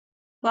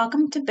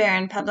Welcome to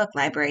Barron Public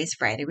Library's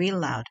Friday Read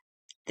Aloud.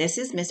 This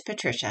is Miss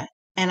Patricia,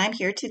 and I'm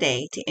here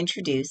today to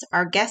introduce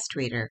our guest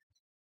reader,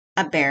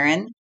 a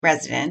Barron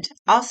resident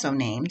also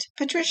named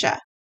Patricia.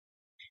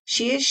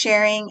 She is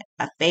sharing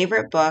a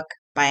favorite book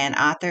by an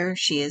author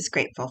she is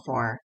grateful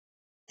for,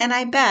 and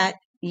I bet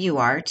you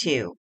are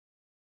too.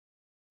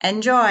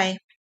 Enjoy!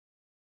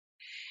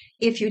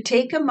 If You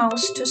Take a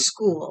Mouse to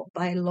School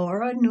by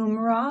Laura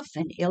Numeroff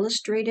and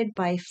illustrated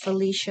by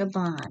Felicia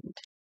Bond.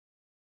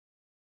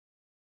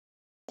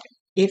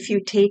 If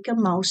you take a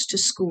mouse to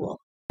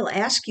school, he'll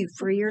ask you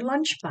for your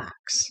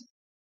lunchbox.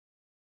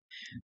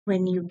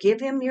 When you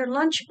give him your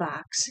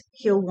lunchbox,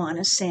 he'll want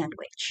a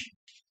sandwich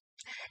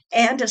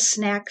and a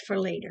snack for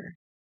later.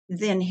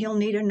 Then he'll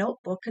need a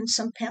notebook and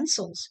some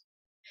pencils.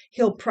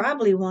 He'll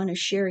probably want to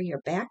share your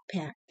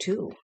backpack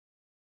too.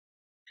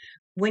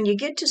 When you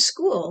get to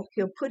school,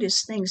 he'll put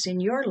his things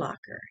in your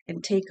locker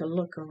and take a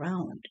look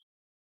around.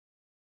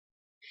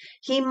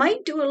 He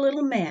might do a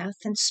little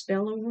math and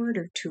spell a word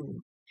or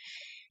two.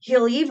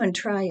 He'll even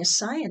try a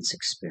science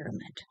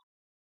experiment.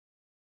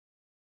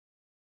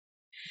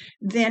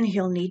 Then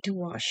he'll need to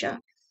wash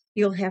up.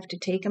 You'll have to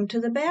take him to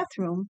the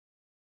bathroom.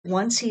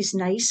 Once he's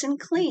nice and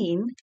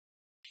clean,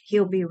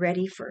 he'll be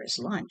ready for his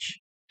lunch.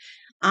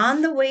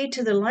 On the way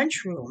to the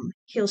lunchroom,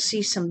 he'll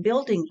see some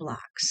building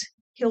blocks.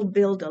 He'll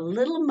build a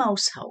little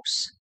mouse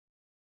house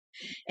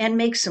and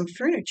make some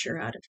furniture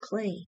out of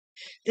clay.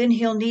 Then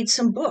he'll need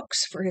some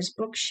books for his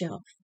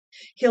bookshelf.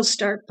 He'll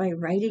start by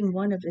writing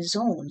one of his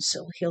own,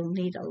 so he'll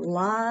need a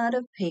lot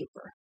of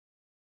paper.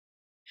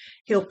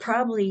 He'll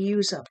probably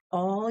use up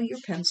all your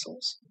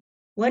pencils.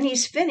 When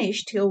he's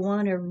finished, he'll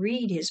want to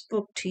read his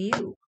book to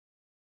you.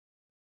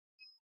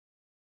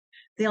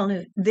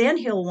 Then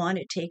he'll want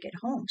to take it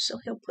home, so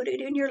he'll put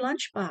it in your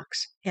lunchbox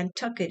and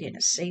tuck it in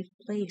a safe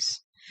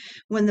place.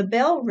 When the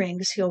bell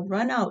rings, he'll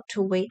run out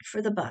to wait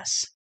for the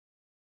bus.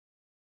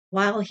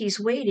 While he's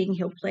waiting,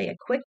 he'll play a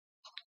quick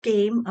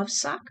game of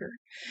soccer.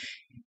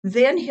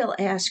 Then he'll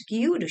ask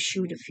you to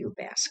shoot a few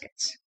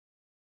baskets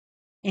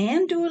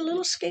and do a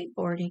little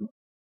skateboarding.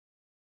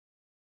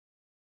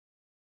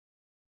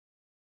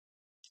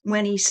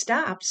 When he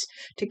stops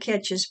to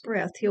catch his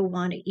breath, he'll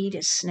want to eat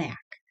a snack.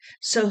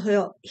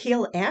 So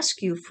he'll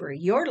ask you for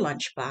your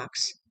lunchbox,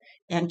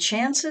 and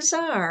chances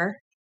are,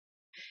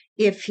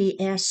 if he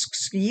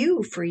asks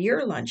you for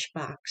your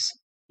lunchbox,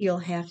 you'll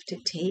have to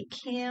take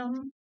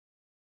him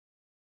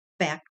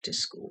back to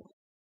school.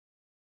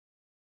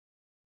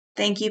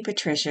 Thank you,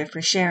 Patricia,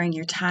 for sharing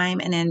your time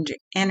and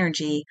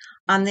energy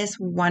on this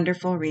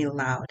wonderful read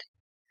aloud.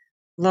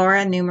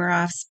 Laura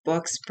Numeroff's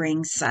books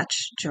bring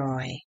such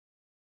joy.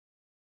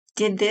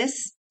 Did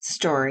this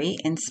story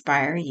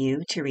inspire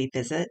you to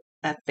revisit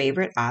a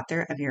favorite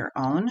author of your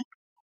own?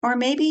 Or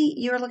maybe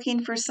you're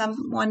looking for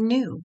someone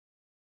new?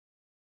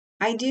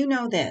 I do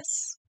know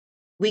this.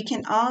 We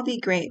can all be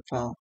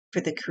grateful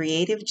for the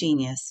creative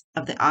genius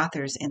of the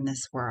authors in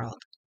this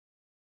world.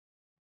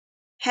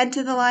 Head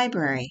to the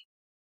library.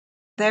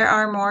 There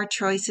are more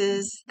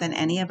choices than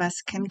any of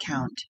us can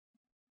count.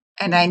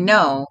 And I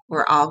know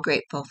we're all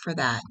grateful for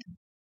that.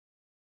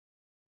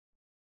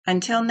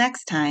 Until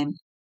next time,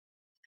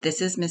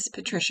 this is Miss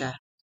Patricia.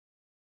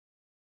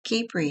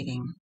 Keep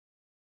reading.